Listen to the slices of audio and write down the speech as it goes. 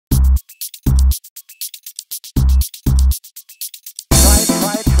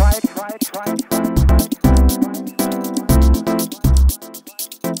So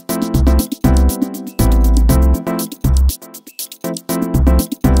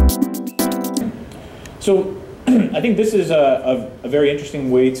I think this is a very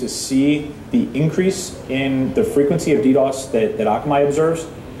interesting way to see the increase in the frequency of DDoS that Akamai observes.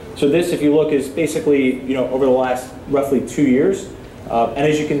 So this, if you look, is basically over the last roughly 2 years. And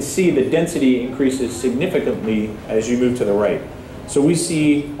as you can see, the density increases significantly as you move to the right. So we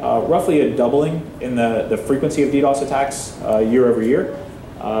see roughly a doubling in the frequency of DDoS attacks year over year.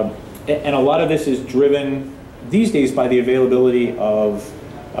 And a lot of this is driven these days by the availability of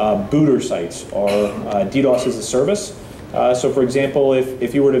booter sites or DDoS as a service. So for example,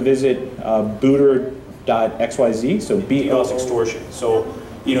 if you were to visit booter.xyz, so DDoS extortion. So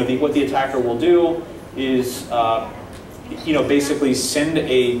what the attacker will do is basically send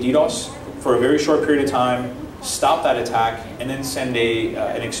a DDoS for a very short period of time, stop that attack, and then send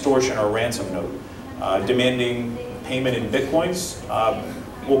an extortion or ransom note demanding payment in bitcoins,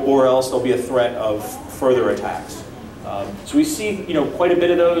 or else there'll be a threat of further attacks. So we see quite a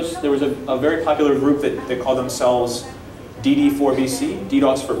bit of those. There was a very popular group that called themselves DD4BC,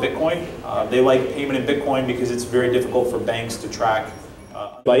 DDoS for Bitcoin. They like payment in Bitcoin because it's very difficult for banks to track.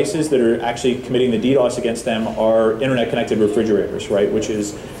 Devices that are actually committing the DDoS against them are internet-connected refrigerators, right? Which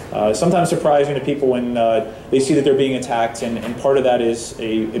is sometimes surprising to people when they see that they're being attacked, and part of that is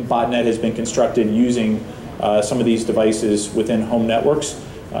a botnet has been constructed using some of these devices within home networks.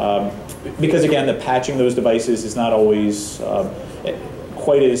 Because again, the patching those devices is not always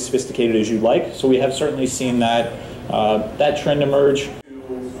quite as sophisticated as you'd like. So we have certainly seen that trend emerge.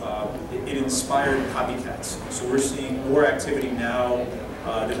 It inspired copycats. So we're seeing more activity now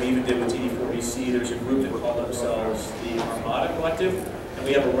than we even did with TD4BC. There's a group that called themselves the Armada Collective, and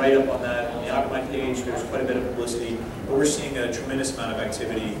we have a write-up on that on the Akamai page. There's quite a bit of publicity, but we're seeing a tremendous amount of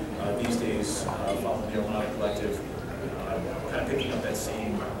activity these days following the Armada Collective, kind of picking up that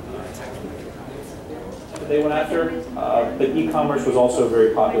same technique that they went after. But e-commerce was also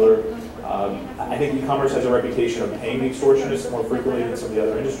very popular. I think e-commerce has a reputation of paying extortionists more frequently than some of the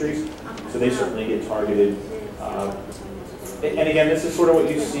other industries, so they certainly get targeted. And again, this is sort of what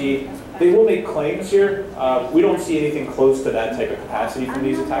you see. They will make claims here. We don't see anything close to that type of capacity from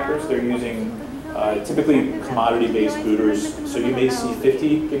these attackers. They're using typically commodity-based booters, so you may see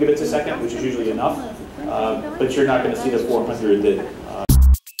 50 gigabits a second, which is usually enough, but you're not going to see the 400 that